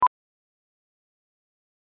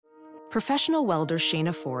Professional welder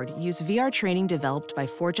Shayna Ford used VR training developed by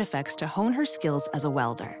ForgeFX to hone her skills as a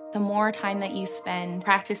welder. The more time that you spend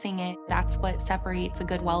practicing it, that's what separates a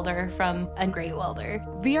good welder from a great welder.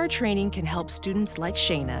 VR training can help students like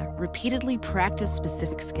Shayna repeatedly practice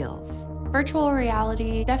specific skills. Virtual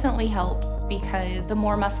reality definitely helps because the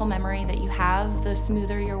more muscle memory that you have, the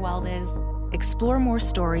smoother your weld is. Explore more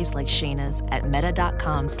stories like Shayna's at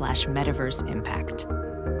meta.com/metaverseimpact.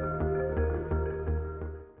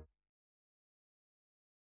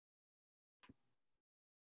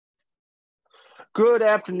 Good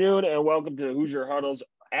afternoon and welcome to the Hoosier Huddles.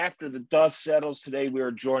 After the dust settles today, we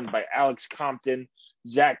are joined by Alex Compton,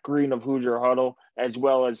 Zach Green of Hoosier Huddle, as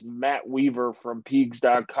well as Matt Weaver from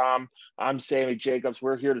Peegs.com. I'm Sammy Jacobs.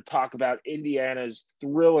 We're here to talk about Indiana's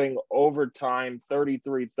thrilling overtime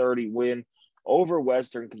 33-30 win over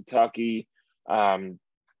Western Kentucky on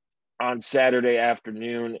Saturday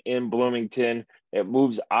afternoon in Bloomington. It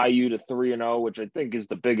moves IU to 3-0, which I think is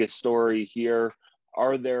the biggest story here.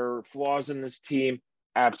 Are there flaws in this team?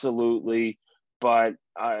 Absolutely. But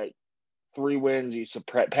 3 wins, you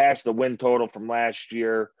surpass the win total from last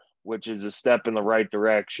year, which is a step in the right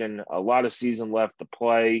direction. A lot of season left to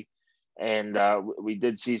play, and we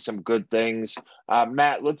did see some good things.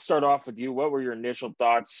 Matt, let's start off with you. What were your initial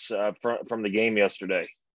thoughts from the game yesterday?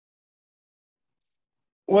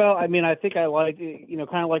 Well, I mean, I think I like, kind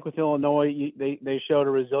of like with Illinois, they showed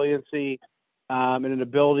a resiliency and an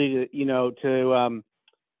ability to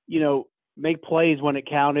make plays when it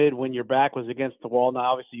counted, when your back was against the wall.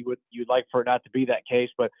 Now, obviously, you'd like for it not to be that case,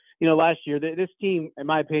 but last year this team, in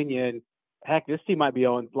my opinion, last year's team might be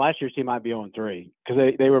 0-3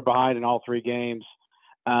 because they were behind in all 3 games,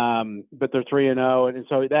 but they're 3-0, and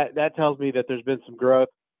so that tells me that there's been some growth.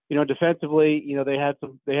 Defensively, they had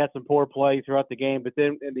some poor play throughout the game, but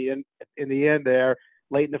then in the end there,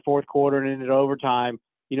 late in the fourth quarter and into overtime,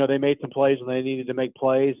 they made some plays when they needed to make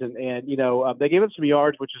plays, and they gave up some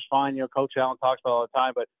yards, which is fine. Coach Allen talks about all the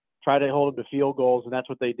time, but try to hold them to field goals, and that's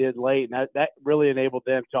what they did late, and that really enabled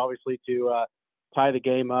them to obviously to tie the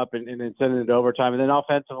game up and then send it into overtime. And then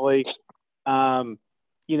offensively,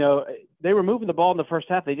 they were moving the ball in the first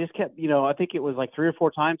half. They just kept, I think it was like 3 or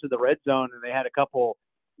 4 times in the red zone, and they had a couple,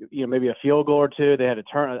 maybe a field goal or 2. They had a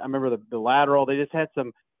turn. I remember the lateral. They just had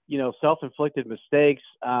some self-inflicted mistakes.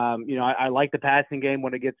 I like the passing game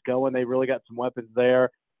when it gets going. They really got some weapons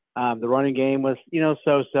there. The running game was,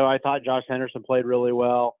 so. I thought Josh Henderson played really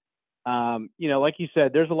well. Like you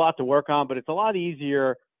said, there's a lot to work on, but it's a lot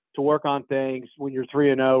easier to work on things when you're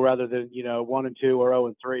 3-0 rather than, 1-2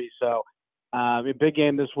 or 0-3. So a big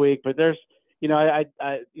game this week, but there's,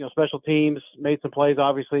 special teams made some plays.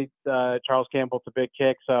 Obviously, Charles Campbell's a big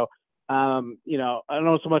kick. So, I don't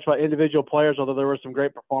know so much about individual players, although there were some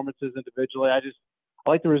great performances individually. I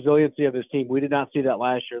like the resiliency of this team. We did not see that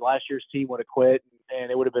last year. Last year's team would have quit,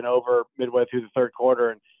 and it would have been over midway through the third quarter.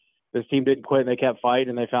 And this team didn't quit, and they kept fighting,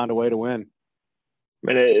 and they found a way to win.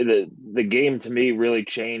 I mean, the game to me really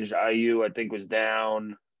changed. IU, I think, was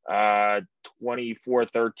down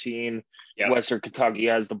 24-13. Yep. Western Kentucky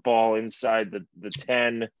has the ball inside the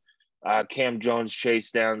 10. Cam Jones chase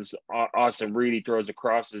downs Austin Reed. He throws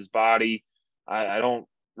across his body. I don't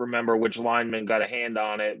remember which lineman got a hand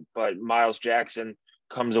on it, but Miles Jackson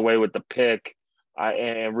comes away with the pick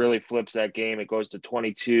and really flips that game. It goes to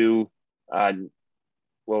 22.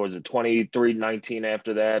 What was it, 23-19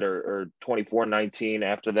 after that, or 24-19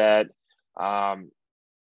 after that.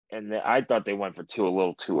 And I thought they went for 2 a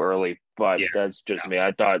little too early, but that's just me.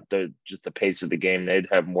 I thought just the pace of the game, they'd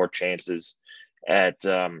have more chances at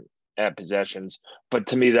possessions. But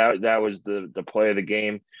to me, that was the play of the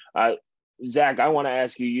game. Zach, I want to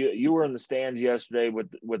ask you, you were in the stands yesterday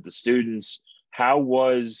with the students. How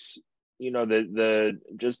was, the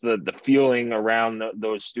feeling around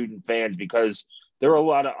those student fans? Because there were a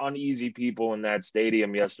lot of uneasy people in that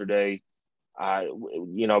stadium yesterday,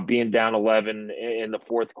 being down 11 in the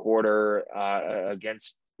fourth quarter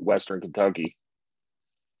against Western Kentucky.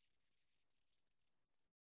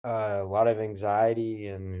 A lot of anxiety,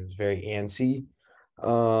 and it was very antsy.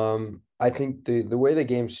 I think the way the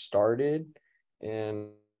game started, and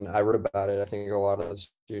I wrote about it, I think a lot of the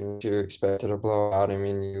students here expected a blowout. I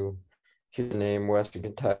mean, you hear the name Western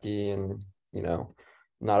Kentucky, and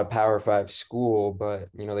not a Power 5 school, but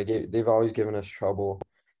they've always given us trouble.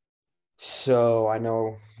 So I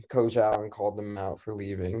know Coach Allen called them out for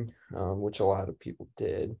leaving, which a lot of people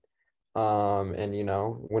did. And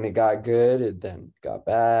when it got good, it then got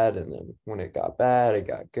bad, and then when it got bad, it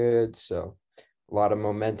got good. So a lot of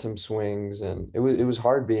momentum swings, and it was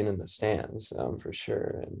hard being in the stands, for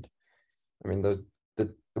sure. And I mean, the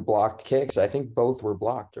blocked kicks, I think both were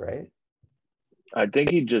blocked, right? I think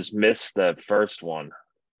he just missed that first one,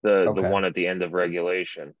 the Okay. one at the end of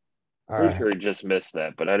regulation. All Pretty right. sure he just missed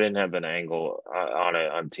that, but I didn't have an angle on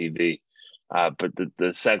it on TV. But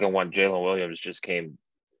the second one, Jalen Williams just came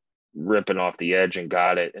ripping off the edge and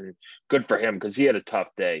got it, and good for him because he had a tough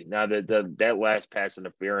day. Now that last pass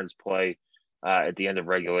interference play at the end of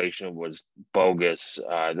regulation was bogus.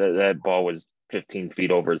 That ball was 15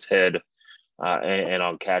 feet over his head and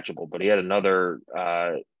uncatchable. But he had another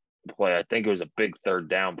play. I think it was a big third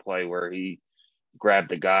down play where he grabbed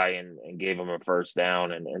the guy and gave him a first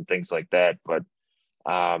down and things like that. But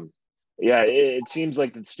yeah, it seems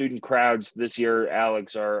like the student crowds this year,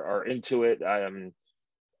 Alex, are into it.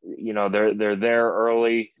 They're there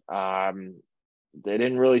early. They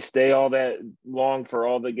didn't really stay all that long for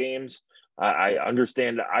all the games. I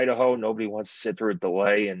understand Idaho. Nobody wants to sit through a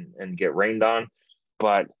delay and get rained on,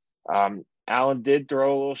 but Allen did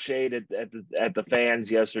throw a little shade at the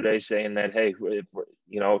fans yesterday, saying that hey, if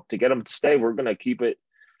to get them to stay, we're going to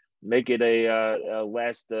make it a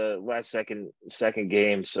last second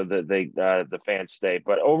game so that the fans stay.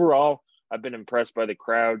 But overall, I've been impressed by the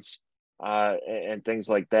crowds and things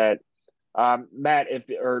like that. Matt, if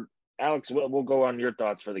or Alex, we'll go on your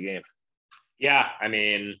thoughts for the game. Yeah, I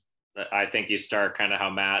mean, I think you start kind of how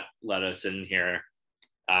Matt led us in here.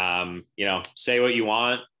 Say what you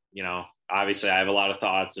want. Obviously, I have a lot of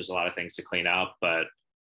thoughts. There's a lot of things to clean up, but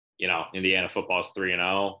Indiana football is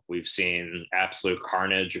 3-0. We've seen absolute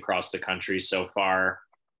carnage across the country so far.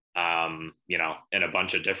 In a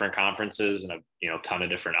bunch of different conferences and a ton of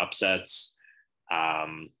different upsets.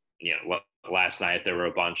 Last night there were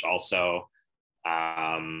a bunch also.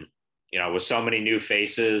 With so many new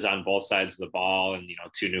faces on both sides of the ball and,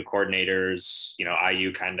 two new coordinators,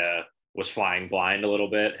 IU kind of was flying blind a little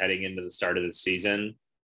bit heading into the start of the season.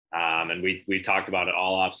 And we talked about it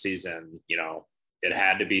all off season. It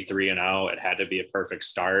had to be 3-0. It had to be a perfect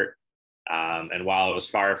start. And while it was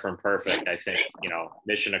far from perfect, I think,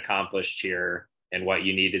 mission accomplished here and what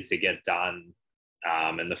you needed to get done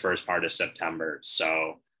in the first part of September.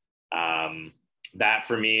 So that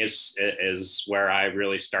for me is where I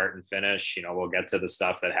really start and finish. We'll get to the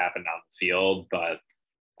stuff that happened on the field, but,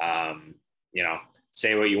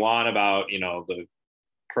 say what you want about, the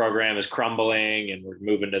program is crumbling and we're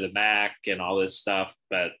moving to the MAC and all this stuff,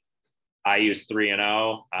 but I use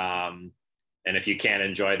 3-0. And if you can't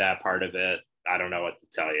enjoy that part of it, I don't know what to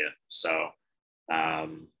tell you. So,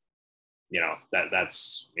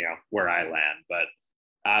 that's where I land. But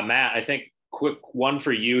Matt, I think quick one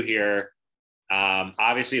for you here.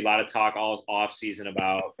 Obviously, a lot of talk all off season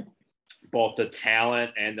about both the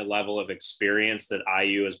talent and the level of experience that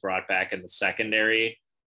IU has brought back in the secondary.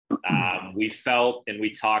 We felt and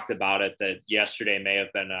we talked about it that yesterday may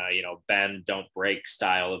have been a bend don't break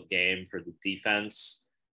style of game for the defense.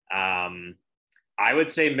 I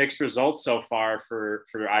would say mixed results so far for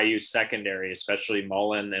IU secondary, especially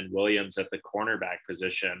Mullen and Williams at the cornerback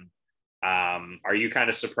position. Are you kind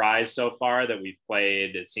of surprised so far that we've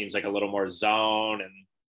played, it seems like a little more zone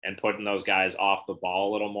and putting those guys off the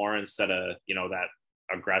ball a little more instead of, that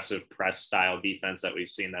aggressive press style defense that we've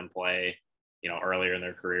seen them play, earlier in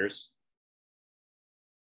their careers?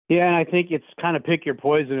 Yeah, and I think it's kind of pick your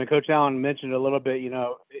poison. And Coach Allen mentioned a little bit,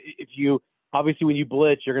 if you obviously when you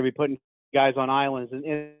blitz, you're going to be putting guys on islands,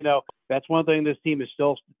 and that's one thing this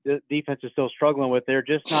defense is still struggling with. They're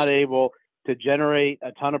just not able to generate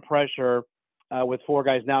a ton of pressure with four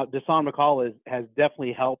guys. Now, Deshaun McCall has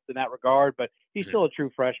definitely helped in that regard, but he's still a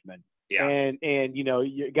true freshman. Yeah. And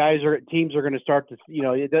teams are going to start to,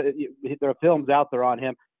 their film's out there on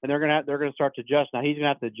him, and they're going to start to adjust. Now he's going to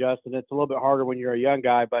have to adjust, and it's a little bit harder when you're a young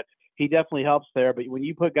guy, but he definitely helps there. But when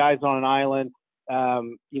you put guys on an island,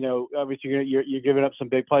 obviously you're giving up some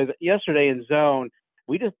big plays. Yesterday in zone,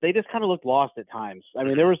 they just kind of looked lost at times. I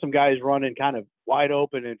mean, there were some guys running kind of wide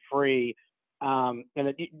open and free, and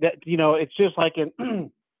it's just like in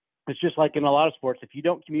a lot of sports. If you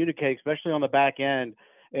don't communicate, especially on the back end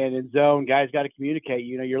and in zone, guys got to communicate.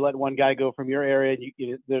 You're letting one guy go from your area,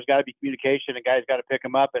 and there's got to be communication, and guys got to pick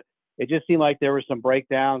him up. And it just seemed like there were some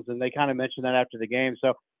breakdowns, and they kind of mentioned that after the game. So,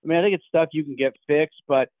 I mean, I think it's stuff you can get fixed,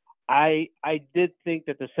 but I did think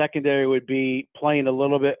that the secondary would be playing a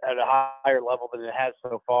little bit at a higher level than it has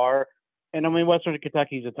so far. And I mean, Western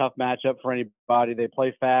Kentucky is a tough matchup for anybody. They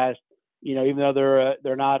play fast, even though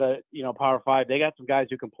they're not a Power 5. They got some guys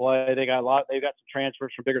who can play. They've got some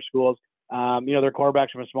transfers from bigger schools. Their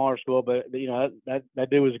quarterback's from a smaller school, but that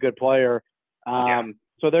dude was a good player.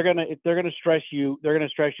 So they're gonna stress you. They're gonna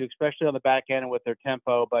stress you, especially on the back end and with their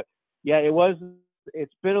tempo. But yeah,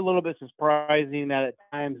 it's been a little bit surprising that at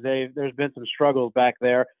times there's been some struggles back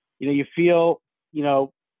there. You feel,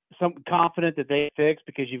 some confident that they fix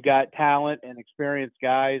because you've got talent and experienced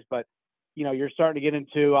guys, but you're starting to get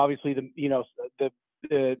into obviously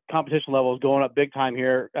the competition level is going up big time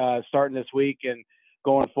here, starting this week and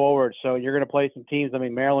going forward. So you're going to play some teams. I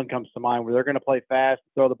mean, Maryland comes to mind where they're going to play fast,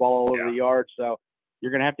 throw the ball all over the yard. So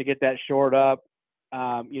you're going to have to get that shored up,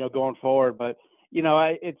 going forward. But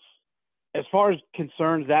it's as far as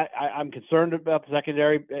concerns that I'm concerned about the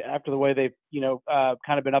secondary after the way they've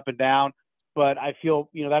kind of been up and down. But I feel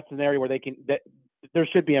that's an area where there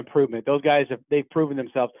should be improvement. Those guys they've proven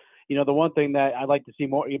themselves. The one thing that I'd like to see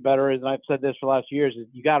better is, and I've said this for the last years, is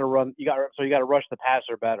you got to rush the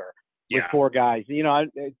passer better with 4 guys.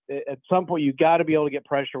 At some point you got to be able to get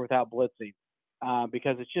pressure without blitzing,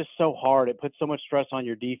 because it's just so hard. It puts so much stress on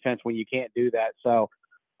your defense when you can't do that. So,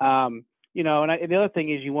 and the other thing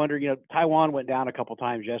is you wonder, Taiwan went down a couple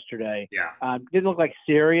times yesterday. Yeah. Didn't look like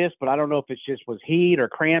serious, but I don't know if it's just was heat or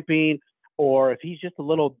cramping, or if he's just a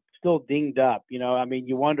little still dinged up. I mean,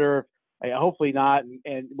 you wonder. Hopefully not.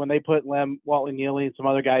 And when they put Lem, Walton Neely, and some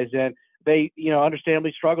other guys in, they,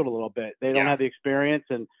 understandably struggled a little bit. They don't have the experience,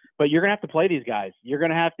 but you're gonna have to play these guys. You're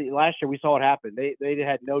gonna have to. Last year we saw what happened. They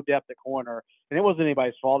had no depth at corner, and it wasn't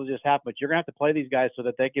anybody's fault. It just happened. But you're gonna have to play these guys so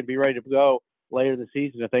that they can be ready to go later in the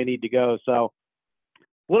season if they need to go. So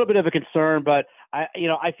a little bit of a concern, but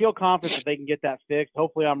I feel confident that they can get that fixed.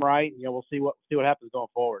 Hopefully I'm right. We'll see what happens going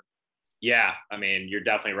forward. Yeah, I mean, you're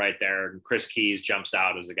definitely right there. Chris Keys jumps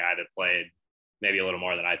out as a guy that played maybe a little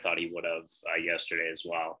more than I thought he would have yesterday as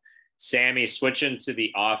well. Sammy, switching to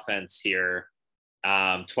the offense here.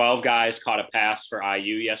 12 guys caught a pass for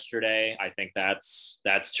IU yesterday. I think that's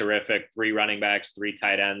terrific. 3 running backs, 3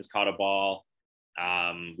 tight ends caught a ball.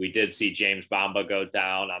 We did see James Bamba go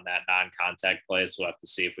down on that non-contact play, so we'll have to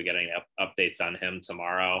see if we get any updates on him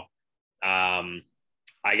tomorrow.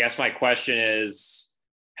 I guess my question is,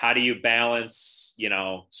 how do you balance,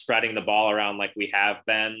 spreading the ball around like we have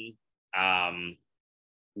been,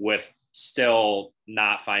 with still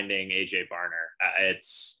not finding AJ Barner?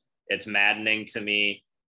 It's maddening to me.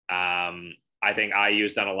 I think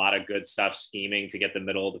IU's done a lot of good stuff scheming to get the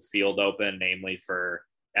middle of the field open, namely for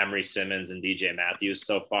Emory Simmons and DJ Matthews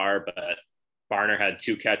so far, but Barner had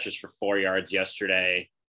 2 catches for 4 yards yesterday.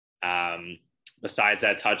 Besides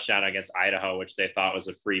that touchdown against Idaho, which they thought was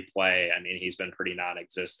a free play, I mean, he's been pretty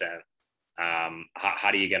non-existent. How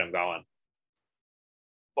do you get him going?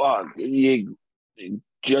 Well, he's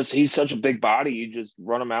such a big body. You just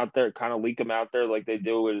run him out there, kind of leak him out there like they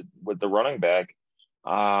do with the running back,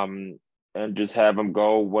 and just have him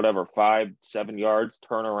go 5-7 yards,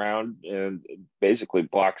 turn around, and basically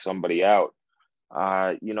block somebody out.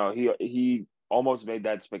 He almost made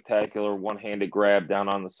that spectacular one-handed grab down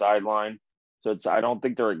on the sideline. So I don't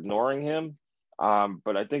think they're ignoring him,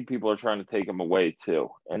 but I think people are trying to take him away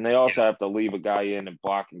too. And they also have to leave a guy in and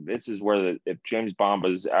block him. This is where if James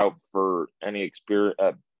Bamba is out for any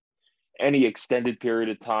extended period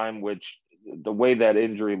of time, which the way that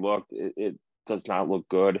injury looked, it does not look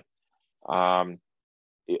good.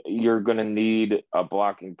 You're going to need a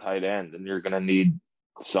blocking tight end, and you're going to need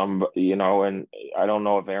some, and I don't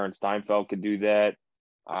know if Aaron Steinfeld could do that.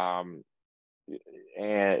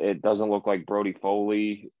 And it doesn't look like Brody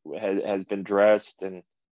Foley has been dressed and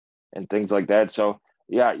things like that. So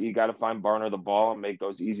yeah, you got to find Barner the ball and make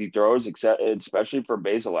those easy throws, especially for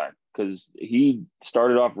Bazelak, because he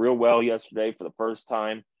started off real well yesterday for the first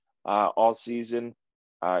time all season.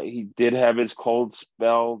 He did have his cold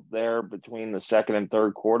spell there between the second and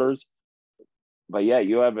third quarters, but yeah,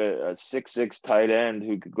 you have a 6'6" tight end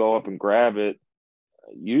who could go up and grab it.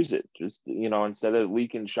 Use it. Just, instead of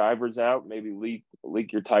leaking Shivers out, maybe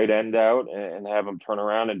leak your tight end out and have him turn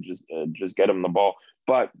around and just get him the ball.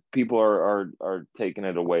 But people are taking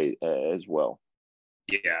it away as well.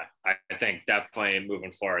 Yeah, I think definitely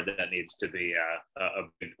moving forward that needs to be a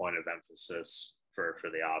big point of emphasis for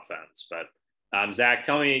the offense. But Zach,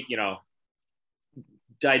 tell me,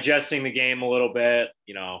 digesting the game a little bit,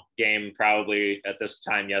 game probably at this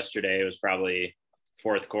time yesterday, it was probably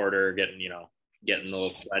fourth quarter, getting a little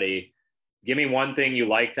sweaty. Give me one thing you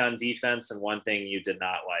liked on defense and one thing you did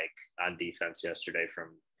not like on defense yesterday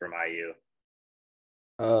from IU.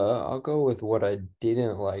 I'll go with what I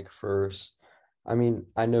didn't like first. I mean,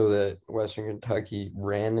 I know that Western Kentucky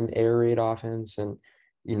ran an air raid offense and,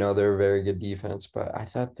 they're a very good defense, but I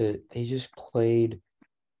thought that they just played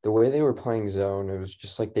the way they were playing zone. It was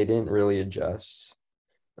just like they didn't really adjust.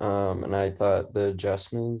 And I thought the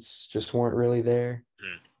adjustments just weren't really there.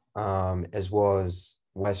 As well as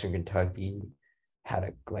Western Kentucky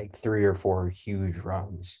had like 3 or 4 huge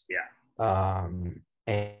runs. Yeah.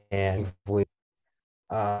 And hopefully,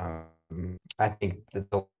 I think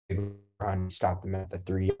that they'll run, stopped them at the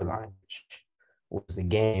 3-yard line, which was the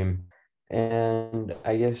game. And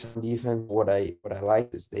I guess on defense, what I like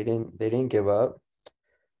is they didn't give up,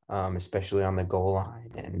 especially on the goal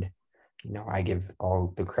line. And I give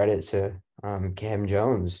all the credit to Cam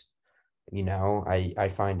Jones. I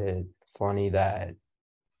find it funny that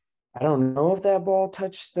I don't know if that ball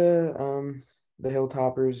touched the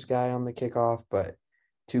Hilltoppers guy on the kickoff, but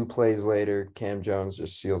 2 plays later, Cam Jones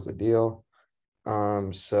just seals the deal.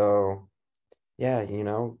 So yeah,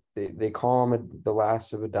 they call him the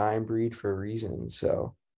last of a dying breed for a reason.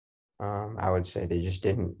 So I would say they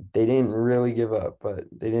didn't really give up, but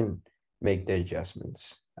they didn't make the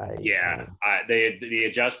adjustments. The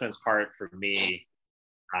adjustments part for me,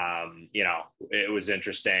 it was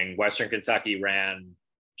interesting. Western Kentucky ran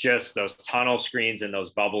just those tunnel screens and those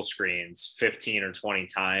bubble screens 15 or 20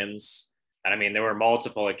 times. And I mean, there were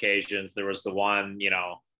multiple occasions. There was the one,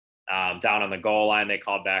 down on the goal line, they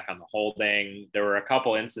called back on the holding. There were a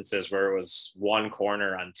couple instances where it was one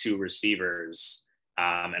corner on 2 receivers.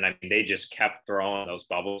 And I mean, they just kept throwing those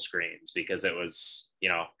bubble screens because it was,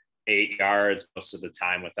 8 yards most of the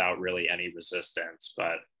time without really any resistance.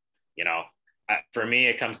 But, for me,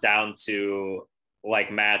 it comes down to,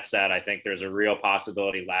 like Matt said, I think there's a real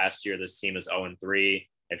possibility last year this team is 0-3.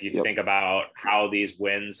 If you think about how these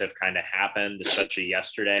wins have kind of happened, especially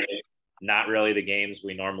yesterday, not really the games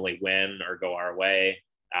we normally win or go our way.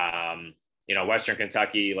 Western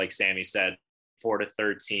Kentucky, like Sammy said,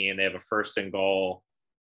 4-13. They have a 1st and goal.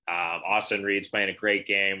 Austin Reed's playing a great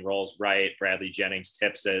game, rolls right. Bradley Jennings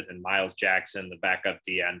tips it, and Miles Jackson, the backup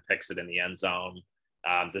DN, picks it in the end zone.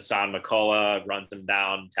 Desan McCullough runs him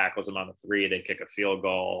down, tackles him on the 3. They kick a field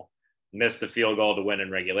goal, miss the field goal to win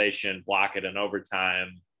in regulation, block it in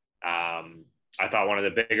overtime. I thought one of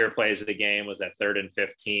the bigger plays of the game was that 3rd and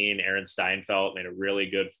 15. Aaron Steinfeld made a really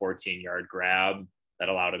good 14-yard grab that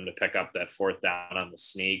allowed him to pick up that 4th down on the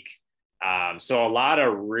sneak. So a lot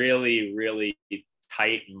of really, really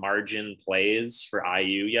tight margin plays for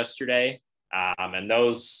IU yesterday. And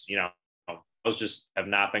those, those just have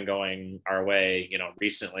not been going our way,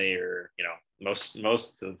 recently or, most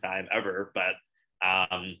of the time ever. But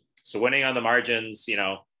so winning on the margins,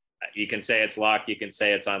 you can say it's luck, you can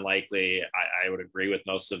say it's unlikely. I would agree with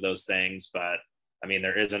most of those things, but I mean,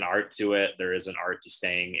 there is an art to it. There is an art to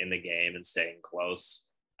staying in the game and staying close.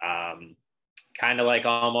 Kind of like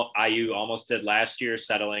IU almost did last year,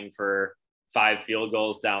 settling for 5 field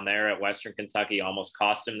goals down there at Western Kentucky almost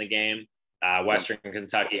cost him the game. Western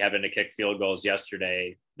Kentucky having to kick field goals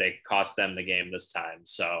yesterday, they cost them the game this time.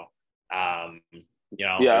 So, it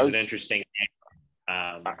was an interesting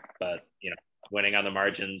game. But, winning on the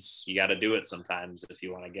margins, you got to do it sometimes if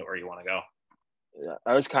you want to get where you want to go. Yeah,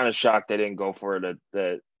 I was kind of shocked they didn't go for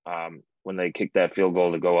it when they kicked that field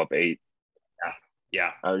goal to go up 8.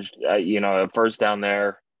 Yeah. I was, a 1st down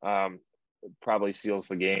there probably seals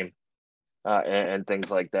the game. And things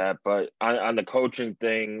like that. But on the coaching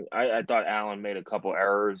thing, I thought Allen made a couple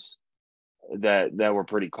errors that were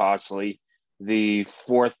pretty costly. The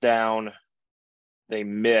 4th down they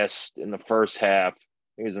missed in the first half,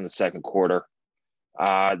 it was in the second quarter.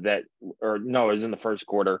 It was in the first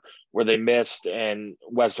quarter where they missed and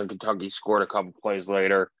Western Kentucky scored a couple plays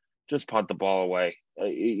later. Just punt the ball away.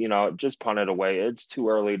 Just punt it away. It's too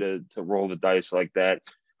early to roll the dice like that.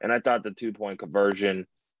 And I thought the 2-point conversion,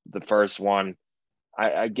 the first one,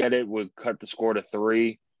 I get it, would cut the score to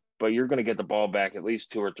 3, but you're going to get the ball back at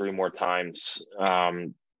least 2 or 3 more times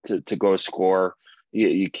to go score.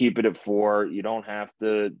 You keep it at 4. You don't have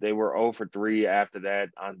to. They were 0 for 3 after that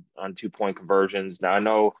on 2-point conversions. Now I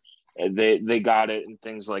know they got it and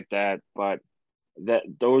things like that, but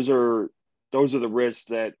those are the risks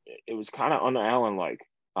that it was kind of un-Allen like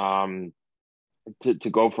to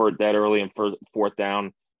go for it that early and 4th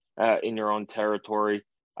down in your own territory.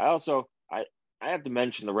 I have to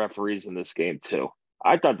mention the referees in this game too.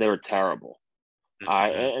 I thought they were terrible.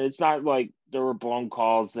 And it's not like there were blown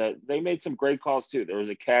calls. That they made some great calls too. There was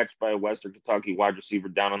a catch by a Western Kentucky wide receiver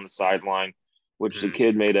down on the sideline, which the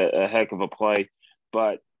kid made a heck of a play.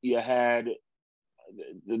 But you had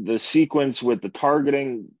the sequence with the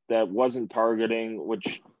targeting that wasn't targeting,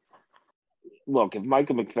 which, look, if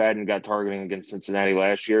Micah McFadden got targeting against Cincinnati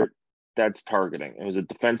last year, that's targeting. It was a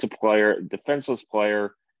defenseless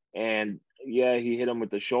player, and yeah, he hit him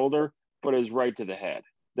with the shoulder, but it was right to the head.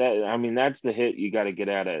 That's the hit you got to get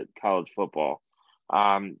out of college football.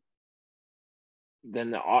 Then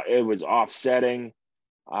it was offsetting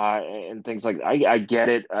and things like that. I get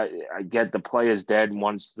it. I get the play is dead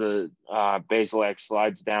once the Basilak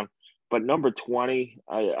slides down, but number 20,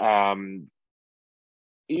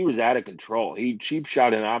 he was out of control. He cheap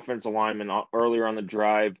shot an offensive lineman earlier on the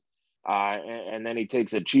drive. and then he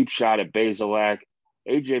takes a cheap shot at Bazelak.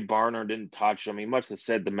 AJ Barner didn't touch him. He must have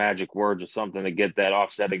said the magic words or something to get that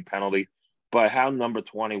offsetting penalty. But how number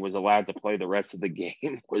 20 was allowed to play the rest of the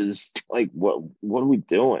game was like, what are we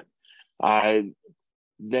doing? Then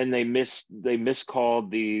they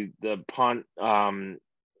miscalled the punt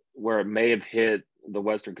where it may have hit the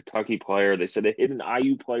Western Kentucky player. They said it hit an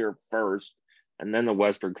IU player first and then the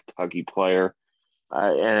Western Kentucky player.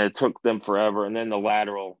 And it took them forever. And then the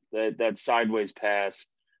lateral, that sideways pass,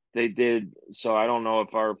 they did. So I don't know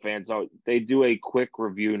if our fans know, they do a quick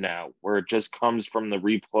review now where it just comes from the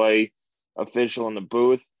replay official in the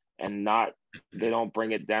booth and they don't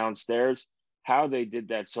bring it downstairs. How they did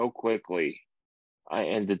that so quickly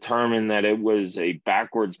and determined that it was a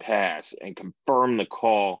backwards pass and confirmed the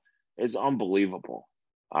call is unbelievable.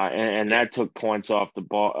 And that took points off the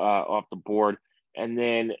board. And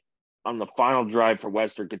then on the final drive for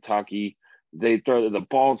Western Kentucky, they throw the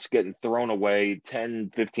ball's getting thrown away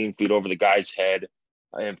 10, 15 feet over the guy's head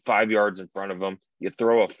and 5 yards in front of him. You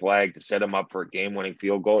throw a flag to set him up for a game-winning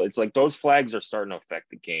field goal. It's like those flags are starting to affect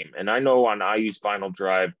the game. And I know on IU's final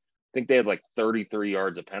drive, I think they had like 33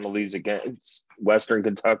 yards of penalties against Western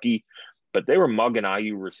Kentucky, but they were mugging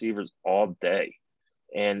IU receivers all day.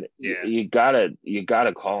 And you gotta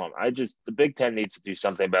call them. The Big Ten needs to do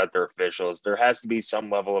something about their officials. There has to be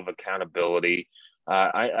some level of accountability.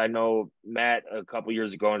 I know Matt a couple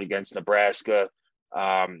years ago against Nebraska,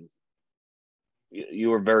 you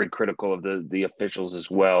were very critical of the officials as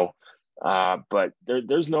well. But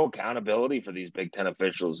there's no accountability for these Big Ten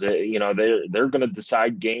officials. They're going to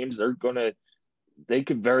decide games. They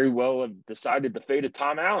could very well have decided the fate of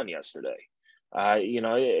Tom Allen yesterday.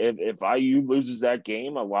 If IU loses that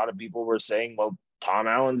game, a lot of people were saying, well, Tom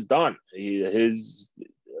Allen's done. They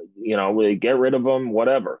get rid of him,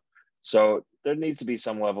 whatever. So there needs to be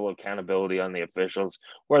some level of accountability on the officials,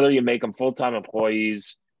 whether you make them full-time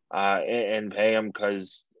employees and pay them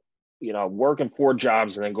because, working 4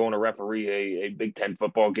 jobs and then going to referee a Big Ten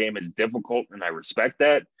football game is difficult, and I respect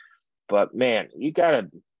that. But, man, you gotta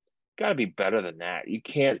be better than that. You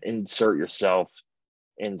can't insert yourself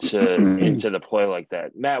into the play like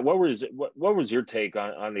that. Matt, what was your take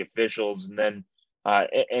on the officials, and then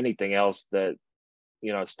anything else that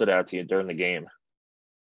stood out to you during the game?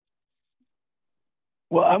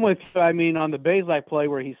 Well, I'm with you. I mean, on the Bazelak play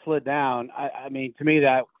where he slid down, I mean, to me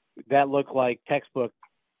that looked like textbook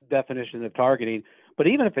definition of targeting. But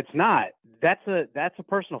even if it's not, that's a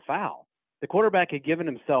personal foul. The quarterback had given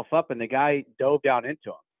himself up, and the guy dove down into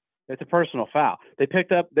him. It's a personal foul. They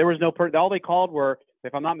picked up. There was no. All they called were,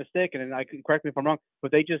 if I'm not mistaken, and I can correct me if I'm wrong,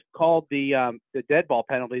 but they just called the dead ball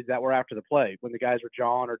penalties that were after the play when the guys were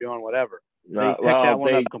jawing or doing whatever. They picked that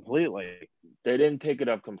one up completely. They didn't pick it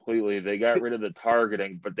up completely. They got rid of the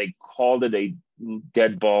targeting, but they called it a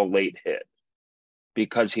dead ball late hit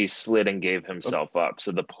because he slid and gave himself up.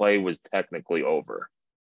 So the play was technically over.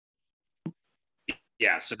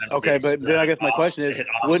 Yeah. So okay, but then I guess my question is,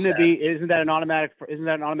 wouldn't it be? Isn't that an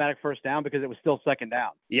automatic first down because it was still second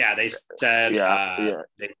down? Yeah, they said.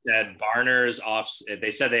 They said Barner's off. They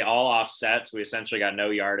said they all offset, so we essentially got no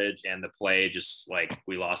yardage, and the play just like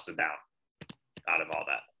we lost a down out of all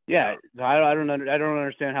that. Yeah, so I don't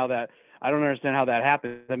understand how that. I don't understand how that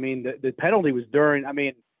happens. I mean, the penalty was during. I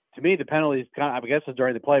mean, to me, the penalty is kind of, I guess, it's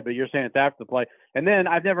during the play, but you're saying it's after the play. And then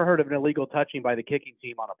I've never heard of an illegal touching by the kicking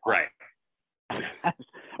team on a punt. Right.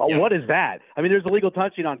 What is that? I mean, there's illegal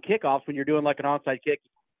touching on kickoffs when you're doing like an onside kick.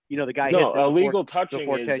 The guy hits illegal touching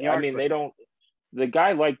is. I mean, they don't. The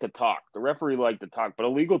guy liked to talk. The referee liked to talk, but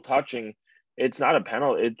illegal touching, it's not a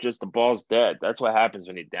penalty. It's just the ball's dead. That's what happens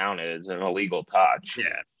when you down it. It's an illegal touch.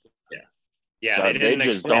 Yeah. So they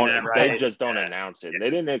just don't announce it.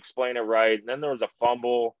 They didn't explain it right. And then there was a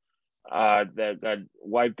fumble that got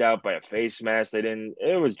wiped out by a face mask.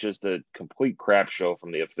 It was just a complete crap show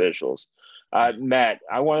from the officials. Matt,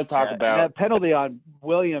 I want to talk about that penalty on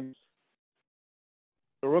Williams.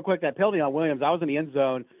 Real quick, that penalty on Williams, I was in the end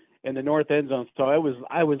zone, in the north end zone, so I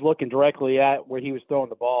was looking directly at where he was throwing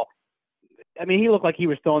the ball. I mean, he looked like he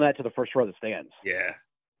was throwing that to the first row of the stands. Yeah.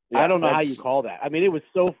 I don't know how you call that. I mean, it was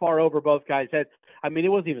so far over both guys' heads. I mean, it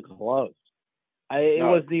wasn't even close. It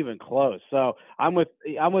wasn't even close. So I'm with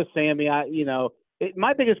Sammy.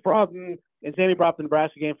 My biggest problem, and Sammy brought up the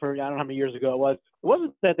Nebraska game for I don't know how many years ago it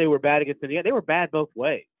wasn't that they were bad against Indiana. They were bad both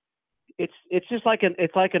ways. It's just like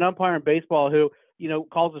an umpire in baseball who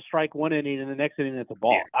calls a strike one inning and the next inning it's a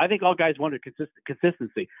ball. Yeah. I think all guys wanted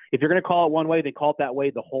consistency. If you're going to call it one way, they call it that way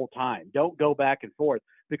the whole time. Don't go back and forth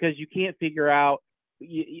because you can't figure out.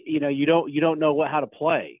 You don't know how to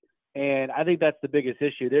play. And I think that's the biggest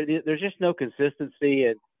issue. There's just no consistency.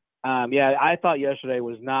 And Yeah, I thought yesterday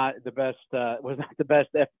was not the best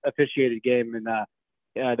officiated game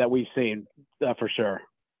that we've seen for sure.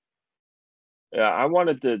 Yeah, I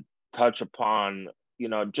wanted to touch upon,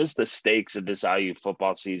 just the stakes of this IU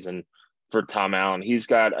football season for Tom Allen. He's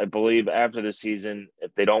got, I believe, after the season,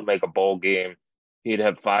 if they don't make a bowl game, he'd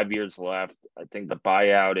have 5 years left. I think the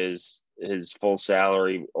buyout is his full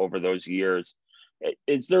salary over those years.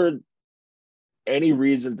 Is there any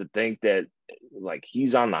reason to think that like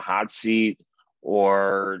he's on the hot seat,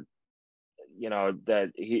 or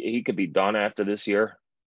that he could be done after this year?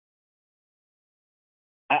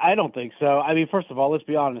 I don't think so. I mean, first of all, let's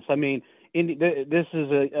be honest. I mean, this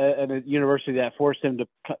is a university that forced him to,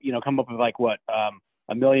 come up with like what,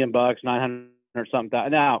 $1 million, 900 or something.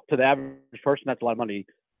 Now, to the average person, that's a lot of money.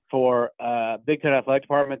 For Big Ten athletic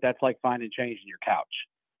department, that's like finding change in your couch.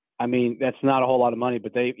 I mean, that's not a whole lot of money,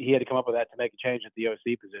 but he had to come up with that to make a change at the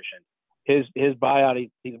OC position. His buyout,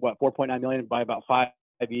 he's what, $4.9 million by about 5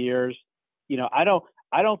 years.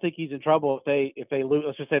 I don't think he's in trouble if they lose.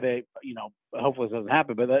 Let's just say they, hopefully this doesn't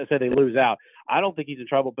happen, but let's say they lose out. I don't think he's in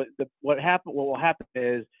trouble. But what will happen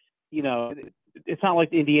is, it's not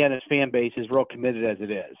like Indiana's fan base is real committed as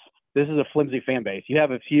it is. This is a flimsy fan base. You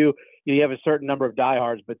have you have a certain number of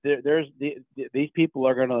diehards, but these people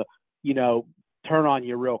are going to, turn on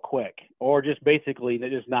you real quick, or just basically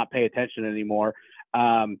just not pay attention anymore.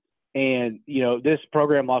 This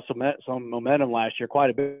program lost some momentum last year, quite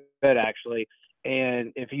a bit actually.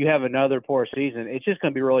 And if you have another poor season, it's just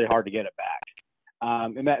going to be really hard to get it back.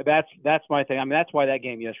 And that's my thing. I mean, that's why that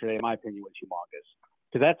game yesterday, in my opinion, was humongous,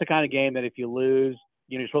 because that's the kind of game that if you lose,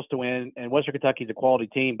 you're supposed to win. And Western Kentucky's a quality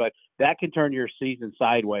team, but that can turn your season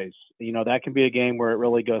sideways. That can be a game where it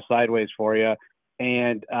really goes sideways for you.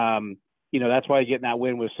 And that's why getting that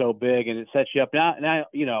win was so big, and it sets you up. Now,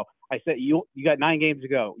 I said you got 9 games to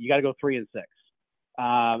go. You got to go 3-6.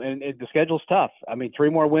 And the schedule's tough. I mean, 3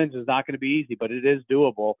 more wins is not going to be easy, but it is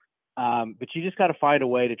doable. But you just got to find a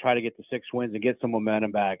way to try to get to 6 wins and get some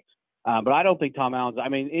momentum back. But I don't think Tom Allen's. I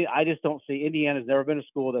mean, I just don't see. Indiana's never been a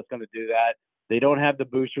school that's going to do that. They don't have the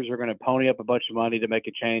boosters who are going to pony up a bunch of money to make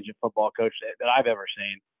a change at football coach that I've ever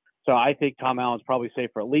seen. So I think Tom Allen's probably safe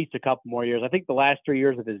for at least a couple more years. I think the last 3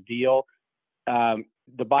 years of his deal,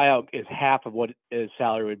 the buyout is half of what his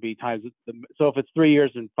salary would be times. So if it's 3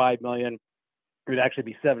 years and $5 million, it would actually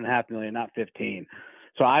be $7.5 million, not 15.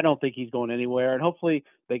 So I don't think he's going anywhere, and hopefully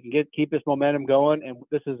they can keep this momentum going. And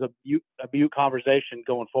this is a Butte conversation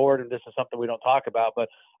going forward, and this is something we don't talk about. But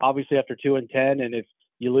obviously, after 2-10, and if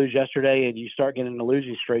you lose yesterday and you start getting a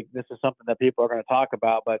losing streak, this is something that people are going to talk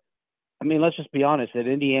about. But I mean, let's just be honest. At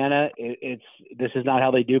Indiana, this is not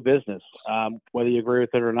how they do business. Whether you agree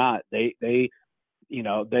with it or not, they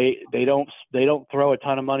don't throw a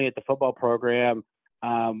ton of money at the football program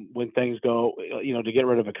when things go, to get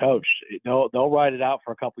rid of a coach. They'll ride it out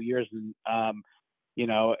for a couple of years, and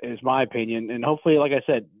is my opinion. And hopefully, like I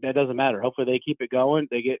said, that doesn't matter. Hopefully they keep it going.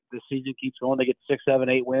 The season keeps going. They get 6, 7,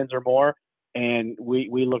 8 wins or more, and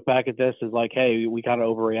we look back at this as like, hey, we kind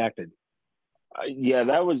of overreacted. Yeah,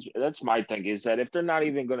 that's my thing, is that if they're not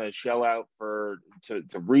even going to shell out to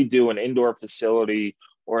redo an indoor facility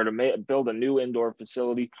or to build a new indoor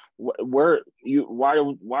facility, why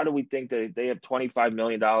do we think that they have $25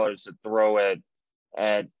 million to throw at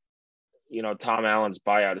Tom Allen's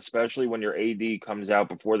buyout, especially when your AD comes out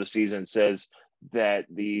before the season, says that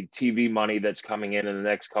the TV money that's coming in the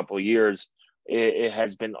next couple of years, it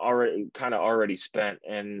has been already spent.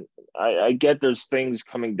 And I get there's things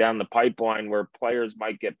coming down the pipeline where players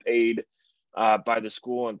might get paid by the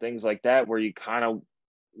school and things like that, where you kind of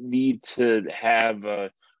need to have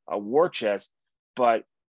a war chest. But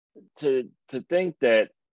to think that,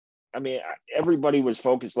 I mean, everybody was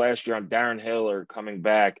focused last year on Darren Hiller coming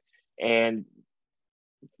back, and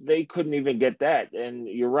they couldn't even get that. And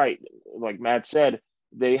you're right, like Matt said,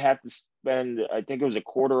 they have to spend, I think it was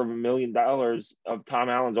 $250,000 of Tom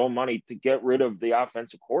Allen's own money to get rid of the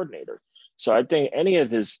offensive coordinator. So I think any of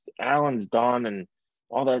this Allen's done and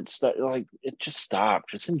all that stuff, like, it just stop.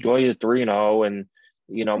 Just enjoy the 3-0 and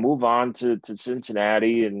move on to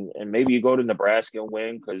Cincinnati, and maybe you go to Nebraska and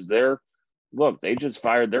win, because they just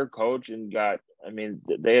fired their coach and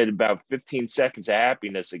they had about 15 seconds of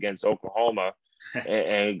happiness against Oklahoma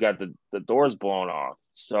and got the doors blown off.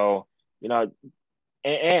 So,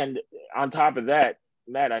 and on top of that,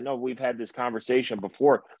 Matt, I know we've had this conversation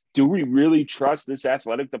before. Do we really trust this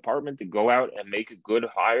athletic department to go out and make a good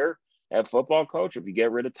hire at football coach if you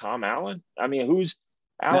get rid of Tom Allen? I mean,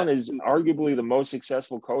 Allen is arguably the most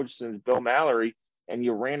successful coach since Bill Mallory, and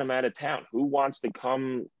you ran him out of town. Who wants to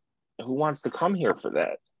come here for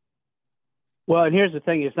that? Well, and here's the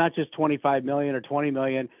thing: it's not just $25 million or $20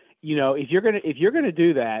 million. if you're gonna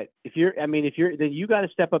do that, then you got to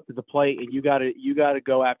step up to the plate and you got to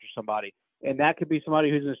go after somebody, and that could be somebody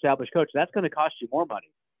who's an established coach. That's going to cost you more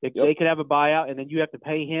money. They could have a buyout, and then you have to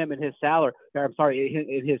pay him and his salary. Or, I'm sorry,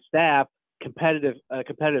 and his staff competitive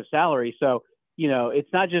salary. So it's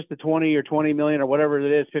not just the 20 or 20 million or whatever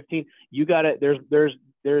it is, 15. You got to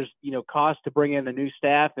there's cost to bring in the new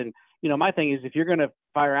staff. And my thing is, if you're going to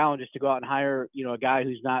fire Allen just to go out and hire a guy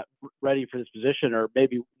who's not ready for this position or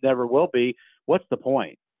maybe never will be, what's the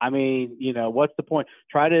point? I mean, what's the point?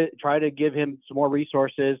 Try to give him some more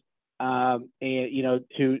resources, and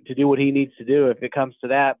to do what he needs to do if it comes to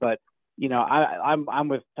that. But I'm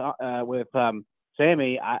with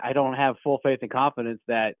Sammy. I don't have full faith and confidence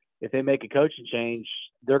that if they make a coaching change,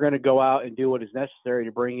 they're going to go out and do what is necessary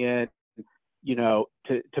to bring in,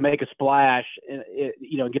 to make a splash, and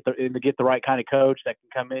get the right kind of coach that can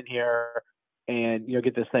come in here and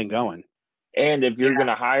get this thing going. And if you're going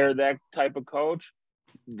to hire that type of coach,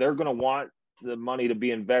 they're going to want the money to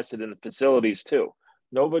be invested in the facilities too.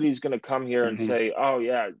 Nobody's going to come here and say, "Oh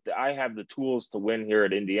yeah, I have the tools to win here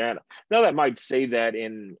at Indiana." Now that might say that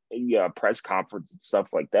in a press conference and stuff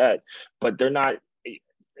like that, but they're not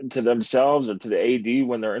to themselves or to the AD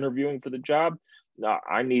when they're interviewing for the job. No,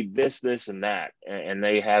 I need this, and that, and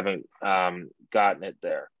they haven't gotten it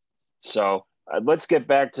there. So let's get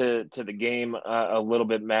back to the game a little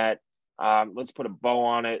bit, Matt. Let's put a bow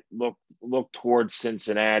on it. Look towards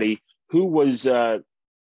Cincinnati. Who was?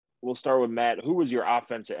 We'll start with Matt. Who was your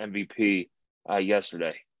offensive MVP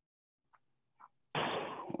yesterday?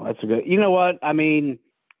 Well, that's a good. You know what? I mean,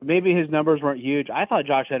 maybe his numbers weren't huge. I thought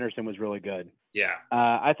Josh Henderson was really good. Yeah.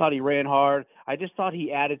 I thought he ran hard. I just thought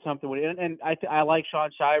he added something. And I like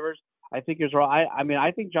Sean Shivers. I think he was wrong.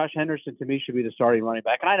 I think Josh Henderson to me should be the starting running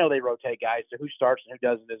back. And I know they rotate guys, so who starts and who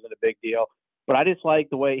doesn't isn't a big deal. But I just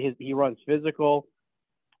like the way he runs physical.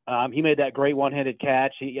 He made that great one-handed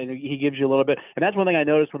catch. He gives you a little bit, and that's one thing I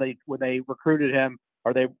noticed when they recruited him,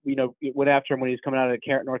 or they went after him when he was coming out of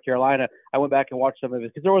North Carolina. I went back and watched some of it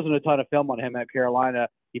because there wasn't a ton of film on him at Carolina.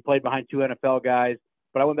 He played behind two NFL guys,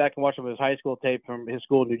 but I went back and watched some of his high school tape from his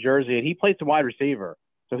school in New Jersey, and he played some wide receiver.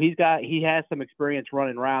 So he has some experience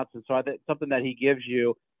running routes, and so that's something that he gives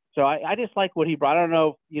you. So I just like what he brought. I don't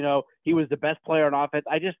know if he was the best player on offense.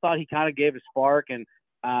 I just thought he kind of gave a spark, and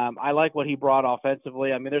I like what he brought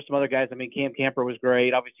offensively. I mean, there's some other guys. I mean, Cam Camper was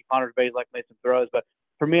great. Obviously, Connor Bazelak made some throws, but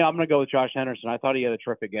for me, I'm going to go with Josh Henderson. I thought he had a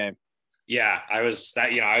terrific game. Yeah, I was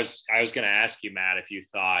going to ask you, Matt, if you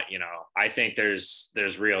thought, I think there's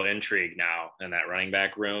real intrigue now in that running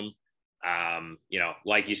back room.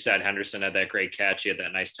 Like you said, Henderson had that great catch. He had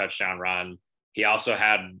that nice touchdown run. He also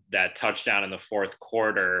had that touchdown in the fourth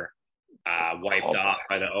quarter, wiped off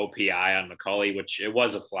by the OPI on McCulley, which it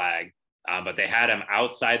was a flag. But they had him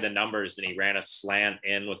outside the numbers, and he ran a slant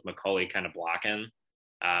in with McCulley kind of blocking.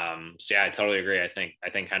 So yeah, I totally agree. I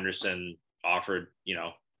think Henderson offered,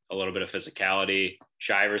 a little bit of physicality.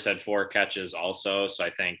 Shivers had 4 catches also. So I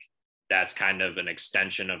think that's kind of an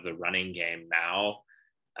extension of the running game now.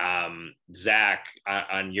 Zach,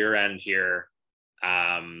 on your end here,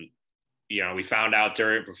 we found out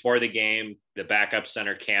before the game, the backup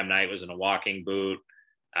center Cam Knight was in a walking boot.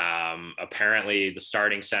 Apparently the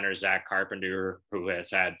starting center, Zach Carpenter, who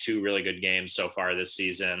has had 2 really good games so far this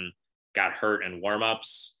season, got hurt in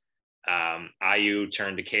warmups. IU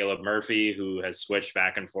turned to Caleb Murphy, who has switched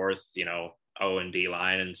back and forth, O and D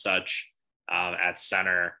line and such, at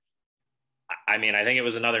center. I mean, I think it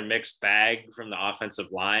was another mixed bag from the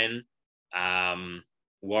offensive line.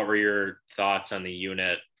 What were your thoughts on the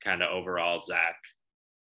unit kind of overall, Zach?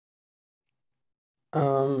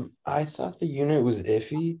 I thought the unit was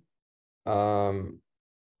iffy.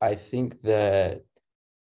 I think that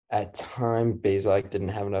at time Bazelak didn't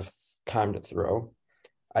have enough time to throw.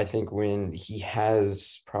 I think when he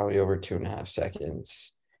has probably over 2.5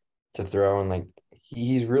 seconds to throw, and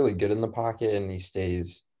he's really good in the pocket and he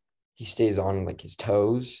stays on his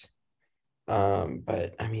toes.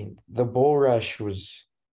 But I mean, the bull rush was,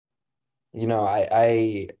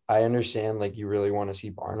 I understand you really want to see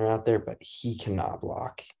Barner out there, but he cannot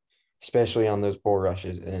block, especially on those bull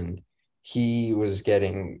rushes. And he was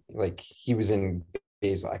getting he was in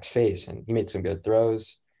Bazelak's face, and he made some good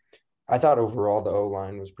throws. I thought overall the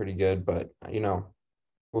O-line was pretty good, but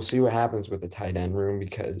we'll see what happens with the tight end room,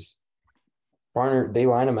 because Barner, they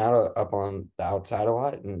line him out up on the outside a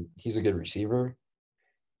lot, and he's a good receiver.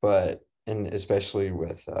 And especially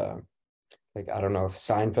with I don't know if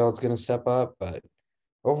Seinfeld's going to step up, but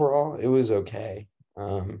overall it was okay.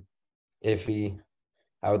 Iffy.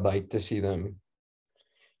 I would like to see them,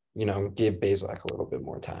 give Bazelak a little bit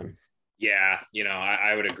more time. Yeah,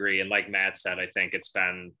 I would agree. And like Matt said, I think it's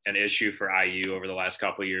been an issue for IU over the last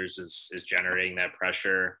couple of years is generating that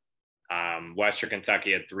pressure. Western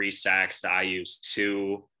Kentucky had 3 sacks to IU's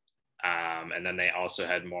 2. And then they also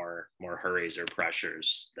had more hurries or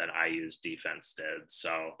pressures than IU's defense did.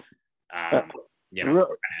 So,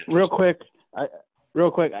 real quick, I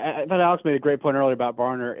thought Alex made a great point earlier about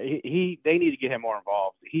Barner. They need to get him more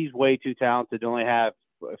involved. He's way too talented to only have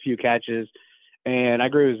a few catches. And I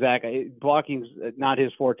agree with Zach. Blocking's not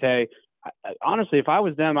his forte. Honestly, if I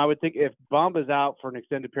was them, I would think if Bamba's out for an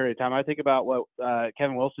extended period of time, I think about what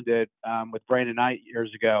Kevin Wilson did with Brandon Knight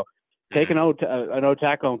years ago. Take an O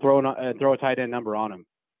tackle and throw a tight end number on him,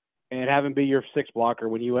 and have him be your 6th blocker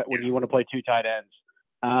when you want to play 2 tight ends.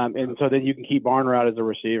 And so then you can keep Barner out as a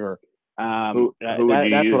receiver. That's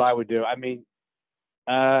what I would do. I mean,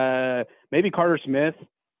 maybe Carter Smith.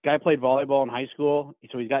 Guy played volleyball in high school,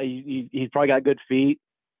 so he's probably got good feet.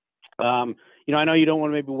 I know you don't want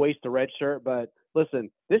to maybe waste a red shirt, but listen,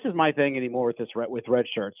 this is my thing anymore with red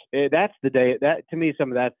shirts. That's the day. That to me,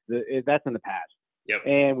 some of that's in the past. Yep.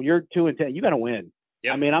 And when you're 2-10, you got to win.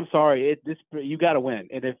 Yep. I mean, I'm sorry, you got to win.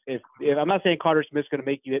 And if I'm not saying Carter Smith's going to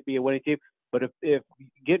make you be a winning team, but if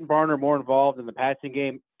getting Barner more involved in the passing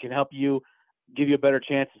game can help you give you a better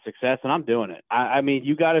chance of success, and I'm doing it. I mean,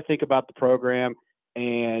 you got to think about the program.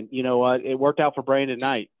 And you know what? It worked out for Brandon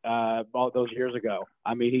Knight all those years ago.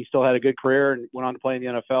 I mean, he still had a good career and went on to play in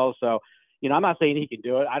the NFL. So, I'm not saying he can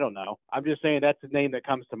do it. I don't know. I'm just saying that's the name that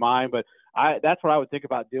comes to mind. But that's what I would think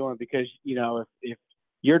about doing because, if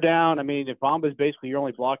you're down, I mean, if Bomba's basically your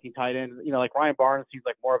only blocking tight end, like Ryan Barnes seems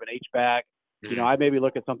like more of an H-back. I'd maybe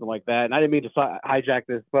look at something like that. And I didn't mean to hijack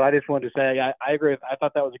this, but I just wanted to say I agree. I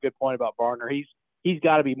thought that was a good point about Barner. He's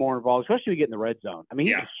got to be more involved, especially when you get in the red zone. I mean,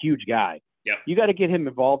 he's a huge guy. Yep. You got to get him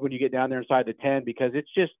involved when you get down there inside the 10 because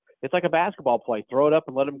it's like a basketball play. Throw it up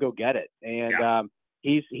and let him go get it. And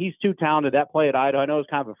he's too talented. That play at Idaho, I know it's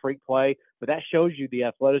kind of a freak play, but that shows you the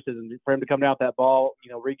athleticism for him to come down with that ball,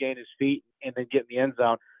 regain his feet and then get in the end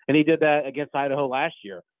zone. And he did that against Idaho last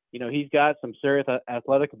year. He's got some serious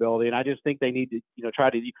athletic ability, and I just think they need to, try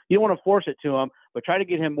to – you don't want to force it to him, but try to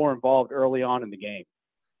get him more involved early on in the game.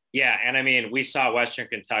 Yeah, and I mean, we saw Western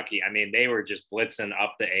Kentucky. I mean, they were just blitzing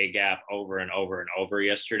up the A gap over and over and over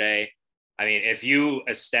yesterday. I mean, if you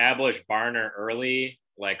establish Barner early,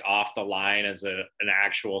 like off the line as an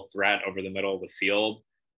actual threat over the middle of the field,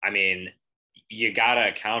 I mean, you got to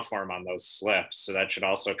account for him on those slips. So that should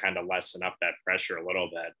also kind of lessen up that pressure a little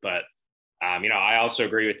bit. But, I also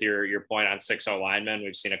agree with your point on 6-0 linemen.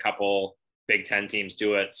 We've seen a couple Big Ten teams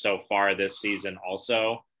do it so far this season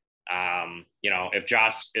also. If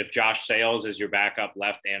Josh Sales is your backup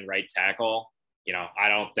left and right tackle, I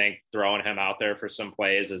don't think throwing him out there for some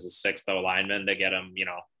plays as a 6-0 lineman to get him,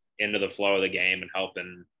 into the flow of the game and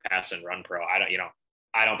helping pass and run pro.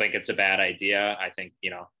 I don't think it's a bad idea. I think,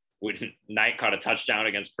 Knight caught a touchdown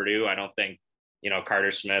against Purdue. I don't think, Carter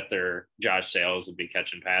Smith or Josh Sales would be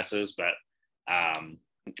catching passes, but,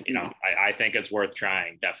 I think it's worth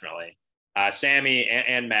trying. Definitely. Sammy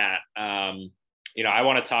and Matt, I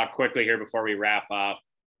want to talk quickly here before we wrap up.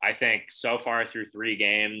 I think so far through 3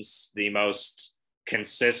 games, the most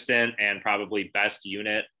consistent and probably best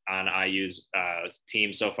unit on IU's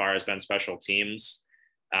team so far has been special teams.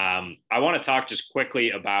 I want to talk just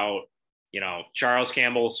quickly about, Charles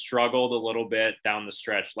Campbell struggled a little bit down the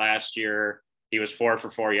stretch last year. He was 4 for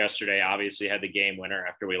 4 yesterday, obviously had the game winner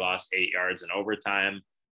after we lost 8 yards in overtime.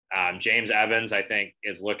 James Evans, I think,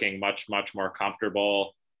 is looking much, much more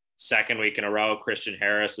comfortable. 2nd week in a row, Christian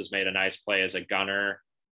Harris has made a nice play as a gunner.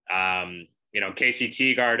 Casey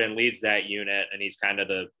Teagarden leads that unit, and he's kind of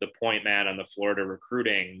the point man on the Florida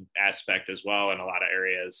recruiting aspect as well in a lot of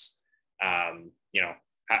areas.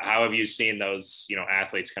 How have you seen those,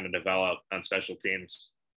 athletes kind of develop on special teams?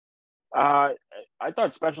 I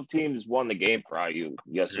thought special teams won the game for IU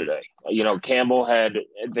yesterday. Campbell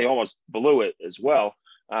they almost blew it as well.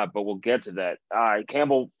 But we'll get to that.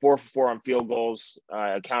 Campbell 4 for 4 on field goals,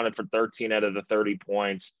 accounted for 13 out of the 30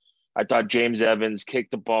 points. I thought James Evans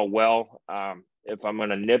kicked the ball well. If I'm going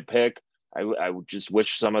to nitpick, I would just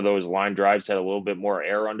wish some of those line drives had a little bit more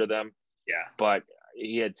air under them. Yeah. But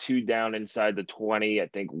he had 2 down inside the 20. I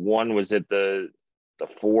think 1 was at the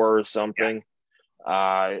 4 or something.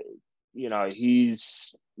 Yeah.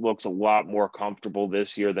 He's looks a lot more comfortable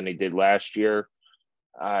this year than he did last year.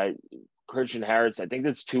 Christian Harris, I think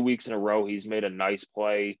that's 2 weeks in a row he's made a nice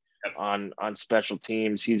play on special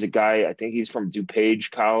teams. He's a guy, I think he's from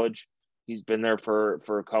DuPage College. He's been there for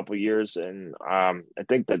a couple of years, and I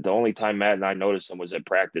think that the only time Matt and I noticed him was at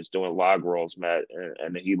practice doing log rolls, Matt,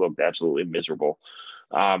 and he looked absolutely miserable.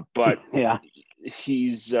 But yeah,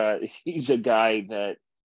 he's a guy that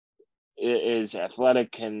is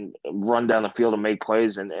athletic, can run down the field and make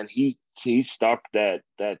plays, and he stuck that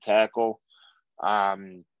tackle.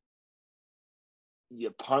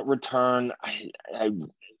 Your punt return, I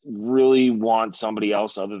really want somebody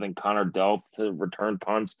else other than Connor Delp to return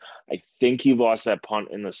punts. I think he lost that punt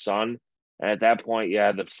in the sun, and at that point,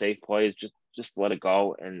 yeah, the safe play is just let it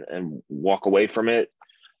go and walk away from it.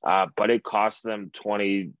 But it cost them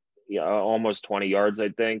 20, almost 20 yards, I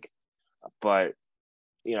think. But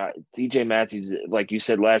DJ Matthews, like you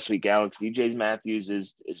said last week, Alex, DJ Matthews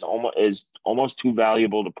is almost too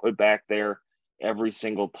valuable to put back there every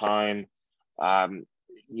single time.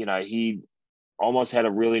 He almost had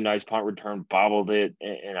a really nice punt return, bobbled it,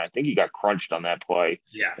 and I think he got crunched on that play.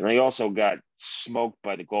 Yeah. And he also got smoked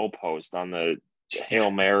by the goalpost on the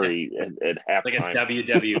Hail Mary at halftime. Like a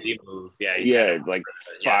WWE move. Yeah. Yeah, like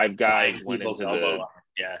five guys went into the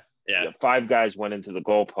yeah. 5 guys went into the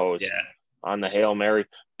goalpost on the Hail Mary.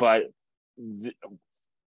 But IU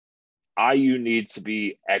needs to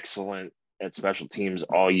be excellent at special teams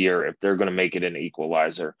all year if they're going to make it an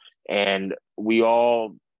equalizer. And we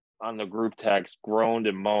all on the group text groaned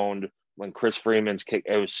and moaned when Chris Freeman's kick.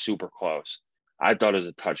 It was super close. I thought it was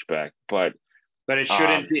a touchback, but it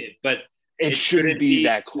shouldn't be. But it shouldn't be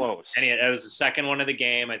that close. And it was the second one of the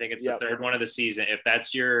game. I think it's the third one of the season. If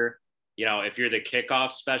that's your, if you're the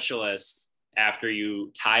kickoff specialist after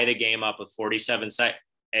you tie the game up with 47 seconds,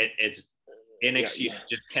 it's inexcusable.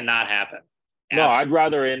 Just cannot happen. No, I'd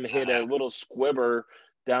rather him hit a little squibber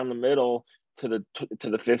down the middle to the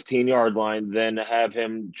 15-yard line than have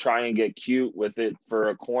him try and get cute with it for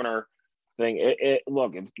a corner thing.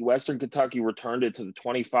 Look, if Western Kentucky returned it to the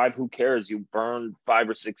 25, who cares? You burn 5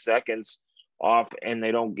 or 6 seconds off, and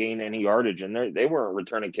they don't gain any yardage. And they weren't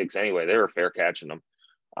returning kicks anyway; they were fair catching them.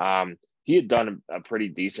 He had done a pretty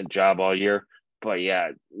decent job all year, but you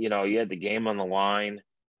had the game on the line,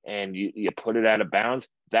 and you put it out of bounds.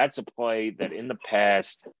 That's a play that in the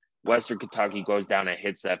past, Western Kentucky goes down and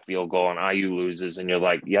hits that field goal and IU loses, and you're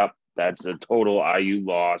like, yep, that's a total IU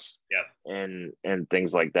loss. Yep. And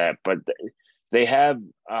things like that. But they have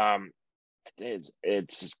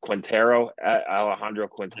it's Quintero, Alejandro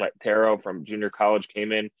Quintero from junior college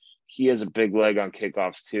came in. He has a big leg on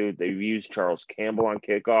kickoffs too. They've used Charles Campbell on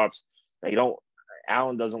kickoffs.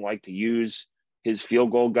 Allen doesn't like to use his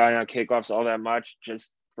field goal guy on kickoffs all that much,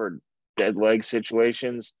 just for dead leg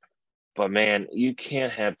situations. But man, you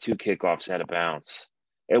can't have 2 kickoffs out of bounds.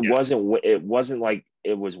 It wasn't like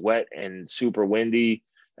it was wet and super windy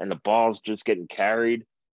and the ball's just getting carried.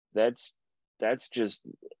 That's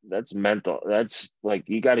mental. That's like,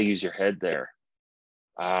 you got to use your head there.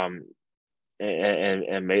 And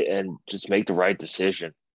just make the right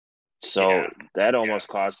decision. So that almost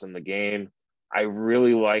cost them the game. I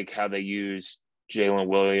really like how they use Jalen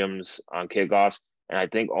Williams on kickoffs, and I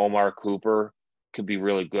think Omar Cooper could be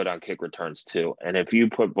really good on kick returns too. And if you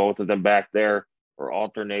put both of them back there or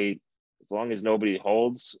alternate, as long as nobody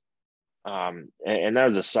holds, and that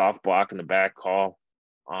was a soft block in the back call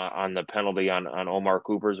on the penalty on Omar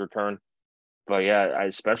Cooper's return.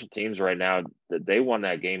 But special teams right now, they won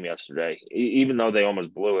that game yesterday. Even though they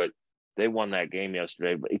almost blew it, they won that game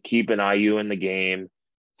yesterday. But keeping IU in the game,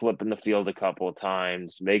 flipping the field a couple of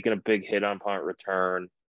times, making a big hit on punt return.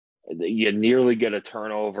 You nearly get a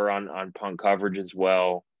turnover on punt coverage as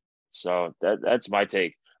well. So that's my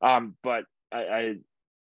take. But I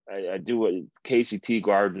do. Casey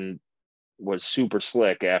Teagarden was super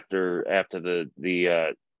slick after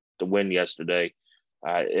the win yesterday.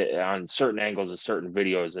 On certain angles of certain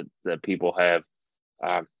videos that people have,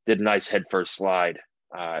 did a nice head first slide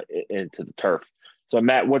into the turf. So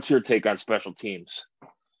Matt, what's your take on special teams?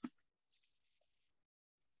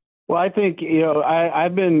 Well, I think I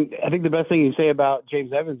think the best thing you say about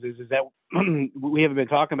James Evans is that we haven't been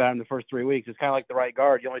talking about him the first 3 weeks. It's kind of like the right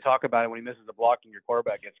guard. You only talk about it when he misses a block and your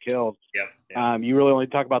quarterback gets killed. Yep. You really only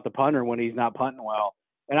talk about the punter when he's not punting well.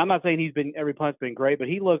 And I'm not saying every punt's been great, but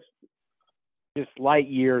he looks just light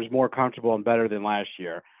years more comfortable and better than last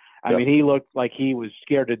year. I mean, he looked like he was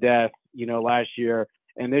scared to death, last year.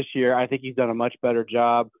 And this year, I think he's done a much better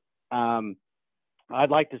job. I'm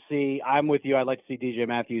with you. I'd like to see DJ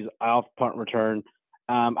Matthews off punt return.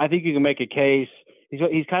 I think you can make a case. He's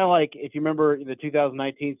kind of like, if you remember the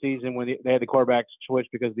 2019 season when they had the quarterbacks switch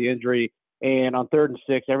because of the injury, and on 3rd and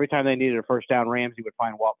 6, every time they needed a first down, Ramsey would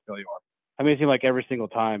find Walt Phillior. I mean, it seemed like every single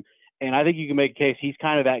time. And I think you can make a case he's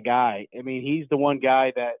kind of that guy. I mean, he's the one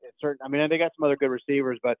guy that at certain. I mean, they got some other good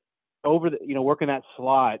receivers, but over working that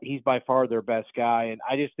slot, he's by far their best guy. And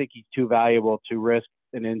I just think he's too valuable to risk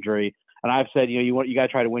an injury. And I've said, you got to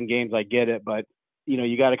try to win games. I get it, but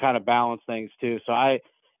you got to kind of balance things too. So I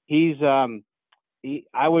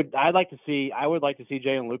would like to see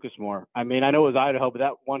Jalen Lucas more. I mean, I know it was Idaho, but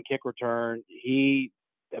that one kick return,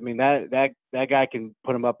 that guy can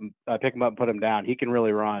put him up and pick him up and put him down. He can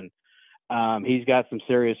really run. He's got some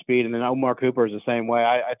serious speed, and then Omar Cooper is the same way.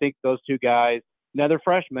 I think those two guys. Now they're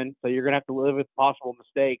freshmen, so you're gonna have to live with possible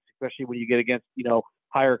mistakes, especially when you get against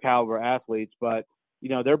higher caliber athletes. But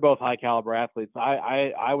they're both high caliber athletes.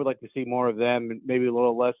 I would like to see more of them, and maybe a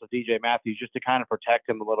little less of DJ Matthews, just to kind of protect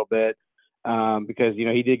him a little bit, because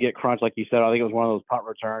he did get crunched, like you said. I think it was one of those punt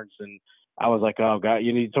returns, and I was like, oh god,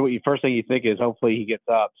 so the first thing you think is hopefully he gets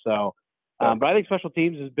up. So. But I think special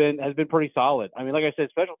teams has been pretty solid. I mean, like I said,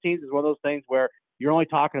 special teams is one of those things where you're only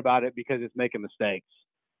talking about it because it's making mistakes.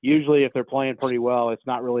 Usually, if they're playing pretty well, it's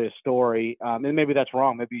not really a story. And maybe that's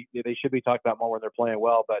wrong. Maybe they should be talked about more when they're playing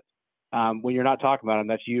well. But when you're not talking about them,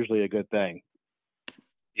 that's usually a good thing.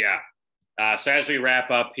 Yeah. So as we wrap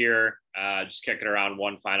up here, just kick it around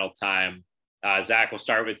one final time. Zach, we'll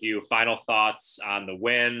start with you. Final thoughts on the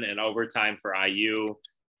win and overtime for IU.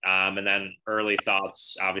 And then early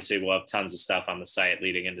thoughts. Obviously, we'll have tons of stuff on the site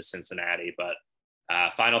leading into Cincinnati, but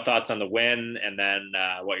final thoughts on the win, and then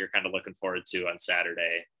what you're kind of looking forward to on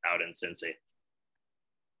Saturday out in Cincy.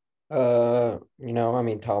 Tom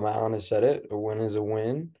Allen has said it. A win is a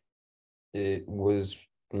win. It was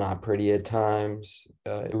not pretty at times.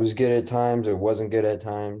 It was good at times. It wasn't good at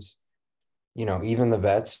times. Even the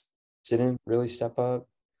vets didn't really step up.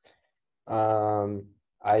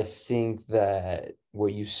 I think that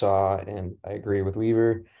what you saw, and I agree with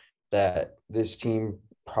Weaver, that this team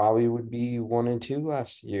probably would be 1-2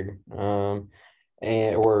 last year, or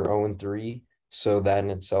 0-3. So that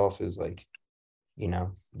in itself is like,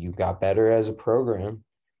 you got better as a program,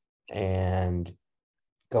 and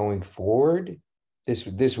going forward,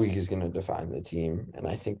 this week is going to define the team, and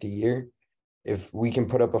I think the year. If we can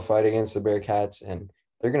put up a fight against the Bearcats, and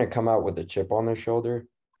they're going to come out with a chip on their shoulder,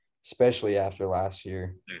 especially after last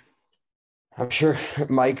year. I'm sure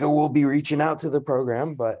Micah will be reaching out to the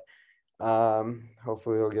program, but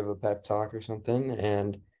hopefully he'll give a pep talk or something.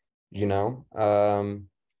 And, I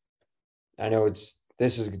know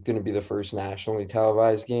this is going to be the first nationally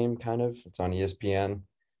televised game, kind of. It's on ESPN.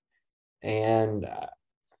 And,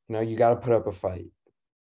 you got to put up a fight.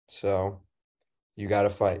 So you got to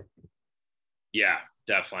fight. Yeah,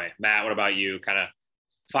 definitely. Matt, what about you? Kind of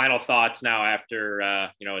final thoughts now after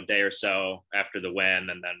a day or so after the win,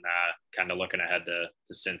 and then kind of looking ahead to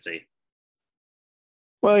Cincy.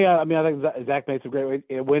 Well, yeah, I mean, I think Zach made some great.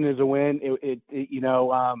 A win is a win.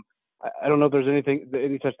 I don't know if there's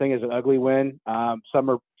any such thing as an ugly win.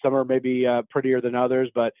 Some are maybe prettier than others,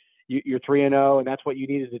 but you're 3-0, and that's what you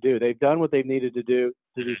needed to do. They've done what they've needed to do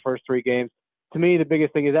through these first three games. To me, the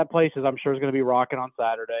biggest thing is that place I'm sure is going to be rocking on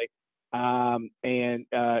Saturday.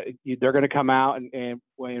 They're going to come out and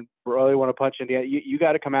when really want to punch in, you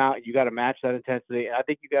got to come out and you got to match that intensity. And I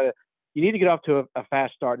think you need to get off to a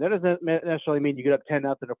fast start. That doesn't necessarily mean you get up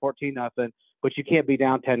 10-0 or 14-0, but you can't be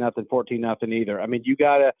down 10-0, 14-0 either. I mean, you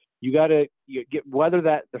gotta get weather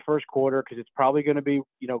that the first quarter, because it's probably going to be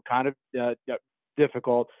kind of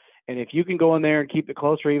difficult. And if you can go in there and keep it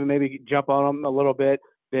close, or even maybe jump on them a little bit,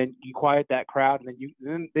 then you quiet that crowd, and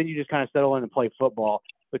then you just kind of settle in and play football.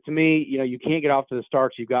 But to me, you can't get off to the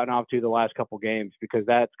starts you've gotten off to the last couple games, because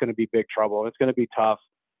that's going to be big trouble. It's going to be tough.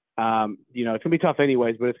 It's going to be tough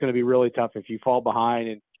anyways, but it's going to be really tough if you fall behind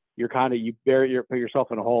and you're put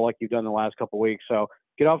yourself in a hole like you've done the last couple weeks. So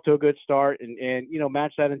get off to a good start and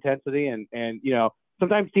match that intensity. And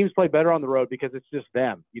sometimes teams play better on the road because it's just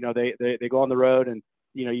them. They go on the road and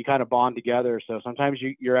you kind of bond together. So sometimes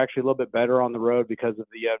you're actually a little bit better on the road because of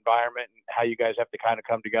the environment and how you guys have to kind of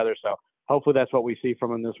come together. So hopefully that's what we see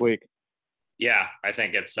from them this week. Yeah, I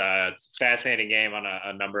think it's a fascinating game on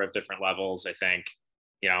a number of different levels. I think,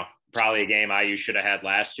 probably a game IU should have had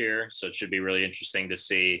last year. So it should be really interesting to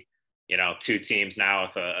see, two teams now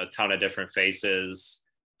with a ton of different faces,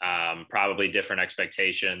 probably different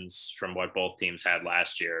expectations from what both teams had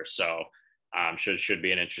last year. So should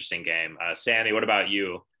be an interesting game. Sammy, what about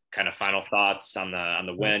you? Kind of final thoughts on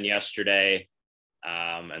the win yesterday,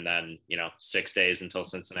 and then 6 days until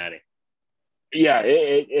Cincinnati. Yeah,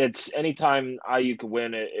 it's anytime IU can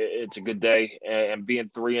win, it's a good day, and being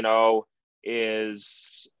 3-0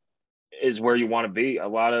 is where you want to be. A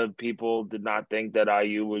lot of people did not think that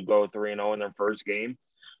IU would go 3-0 in their first game.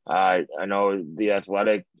 I know the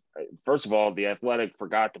Athletic. First of all, the Athletic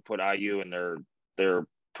forgot to put IU in their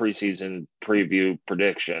preseason preview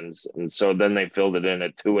predictions, and so then they filled it in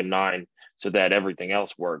at 2-9, so that everything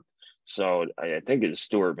else worked. So I think it's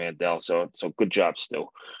Stuart Mandel. So good job, Stu.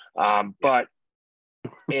 But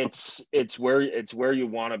it's where you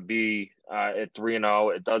want to be at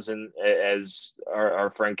 3-0. It doesn't, as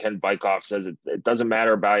our friend Ken Bykoff says, it doesn't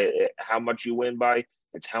matter about how much you win by.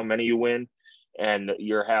 It's how many you win, and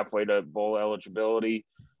you're halfway to bowl eligibility.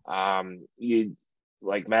 You,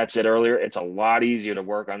 like Matt said earlier, it's a lot easier to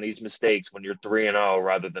work on these mistakes when you're 3-0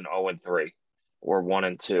 rather than 0-3 or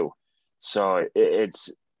 1-2. So it's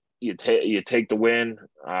you take the win.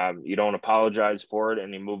 You don't apologize for it,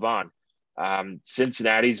 and you move on.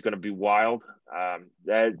 Cincinnati's going to be wild.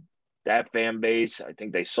 That fan base, I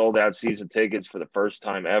think they sold out season tickets for the first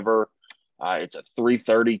time ever. It's a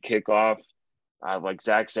 3:30 kickoff. Like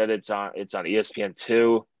Zach said, it's on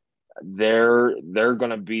ESPN2. They're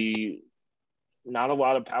going to be, not a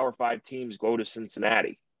lot of Power 5 teams go to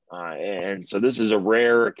Cincinnati, and so this is a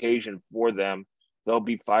rare occasion for them. They'll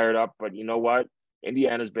be fired up, but you know what?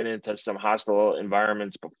 Indiana's been into some hostile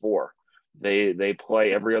environments before. They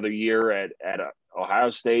play every other year at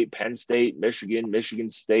Ohio State, Penn State, Michigan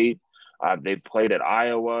State. They've played at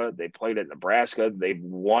Iowa. They played at Nebraska. They've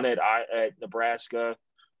won at Nebraska.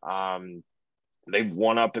 They've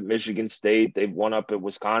won up at Michigan State. They've won up at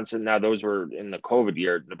Wisconsin. Now, those were in the COVID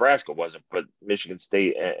year. Nebraska wasn't, but Michigan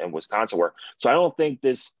State and Wisconsin were. So I don't think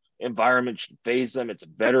this environment should phase them. It's a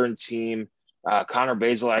veteran team. Connor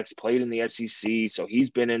Bazelak's played in the SEC, so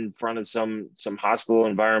he's been in front of some hostile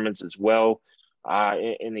environments as well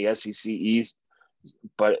in the SEC East.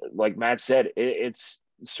 But like Matt said, it's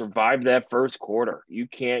survive that first quarter. You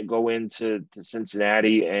can't go into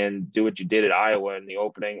Cincinnati and do what you did at Iowa in the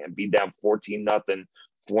opening and be down 14-0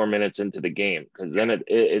 4 minutes into the game, because then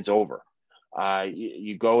it's over.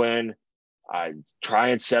 You go in, try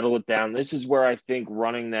and settle it down. This is where I think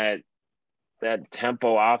running that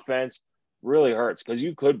tempo offense really hurts, because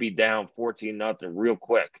you could be down 14-0 real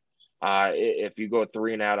quick if you go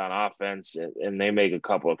 3 and out on offense and they make a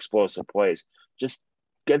couple explosive plays. Just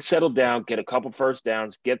get settled down, get a couple first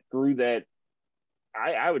downs, get through that.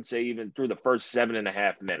 I would say even through the first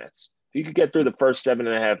 7.5 minutes. If you could get through the first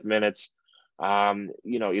 7.5 minutes,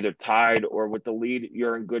 either tied or with the lead,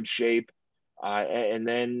 you're in good shape. And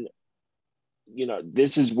then,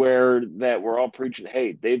 this is where that we're all preaching,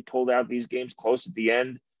 hey, they've pulled out these games close at the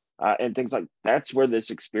end. And things like that's where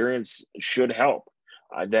this experience should help.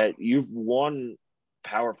 That you've won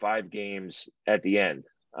Power 5 games at the end.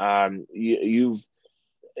 You've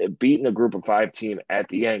beaten a Group of 5 team at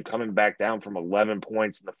the end, coming back down from 11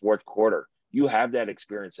 points in the fourth quarter. You have that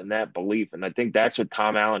experience and that belief, and I think that's what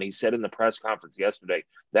Tom Allen, he said in the press conference yesterday.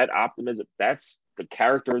 That optimism, that's the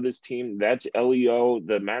character of this team. That's LEO,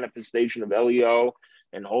 the manifestation of LEO,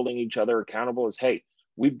 and holding each other accountable. Is, hey,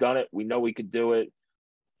 we've done it. We know we could do it.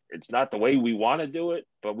 It's not the way we want to do it,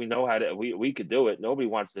 but we know how to. We could do it. Nobody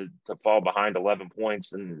wants to fall behind 11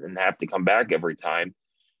 points and have to come back every time.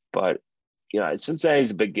 But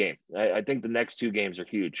Cincinnati's a big game. I think the next 2 games are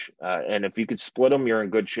huge, and if you could split them, you're in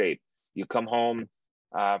good shape. You come home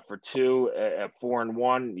for 2 at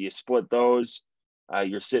 4-1. You split those.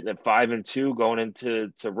 You're sitting at 5-2 going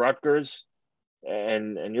into Rutgers,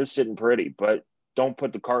 and you're sitting pretty. But don't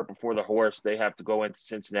put the cart before the horse. They have to go into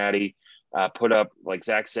Cincinnati. Put up, like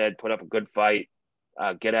Zach said, put up a good fight,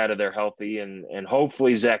 get out of there healthy, and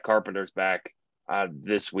hopefully Zach Carpenter's back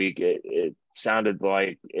this week. It sounded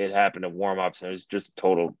like it happened in warm-ups, and it was just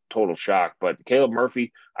total shock. But Caleb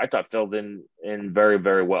Murphy, I thought filled in very,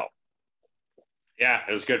 very well. Yeah,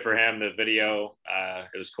 it was good for him. The video,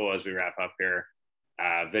 it was cool as we wrap up here.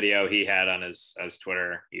 Video he had on his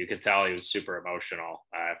Twitter, you could tell he was super emotional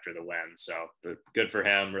after the win. So good for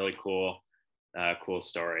him. Really cool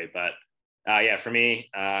story. But for me,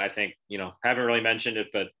 I think, haven't really mentioned it,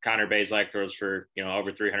 but Connor Bazelak throws for,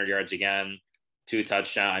 over 300 yards again, 2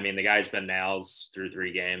 touchdowns. I mean, the guy's been nails through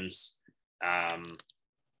 3 games.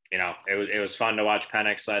 It was fun to watch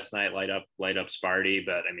Penix last night light up Sparty,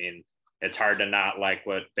 but I mean, it's hard to not like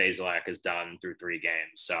what Bazelak has done through 3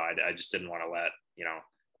 games. So I just didn't want to let,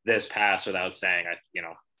 this pass without saying,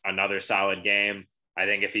 another solid game. I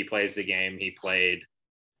think if he plays the game he played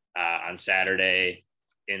on Saturday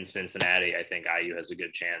in Cincinnati, I think IU has a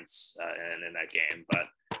good chance in that game.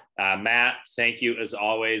 But Matt, thank you as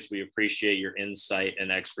always. We appreciate your insight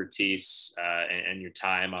and expertise and your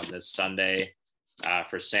time on this Sunday.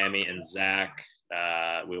 For Sammy and Zach,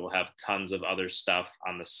 we will have tons of other stuff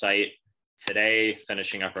on the site today,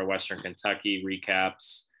 finishing up our Western Kentucky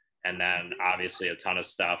recaps, and then obviously a ton of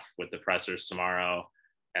stuff with the pressers tomorrow,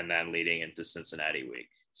 and then leading into Cincinnati week.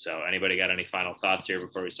 So anybody got any final thoughts here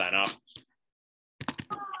before we sign off?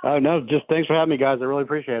 No, just thanks for having me, guys. I really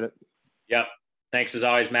appreciate it. Yep. Thanks as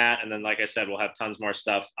always, Matt. And then, like I said, we'll have tons more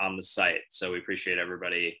stuff on the site. So we appreciate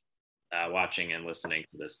everybody watching and listening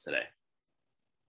to this today.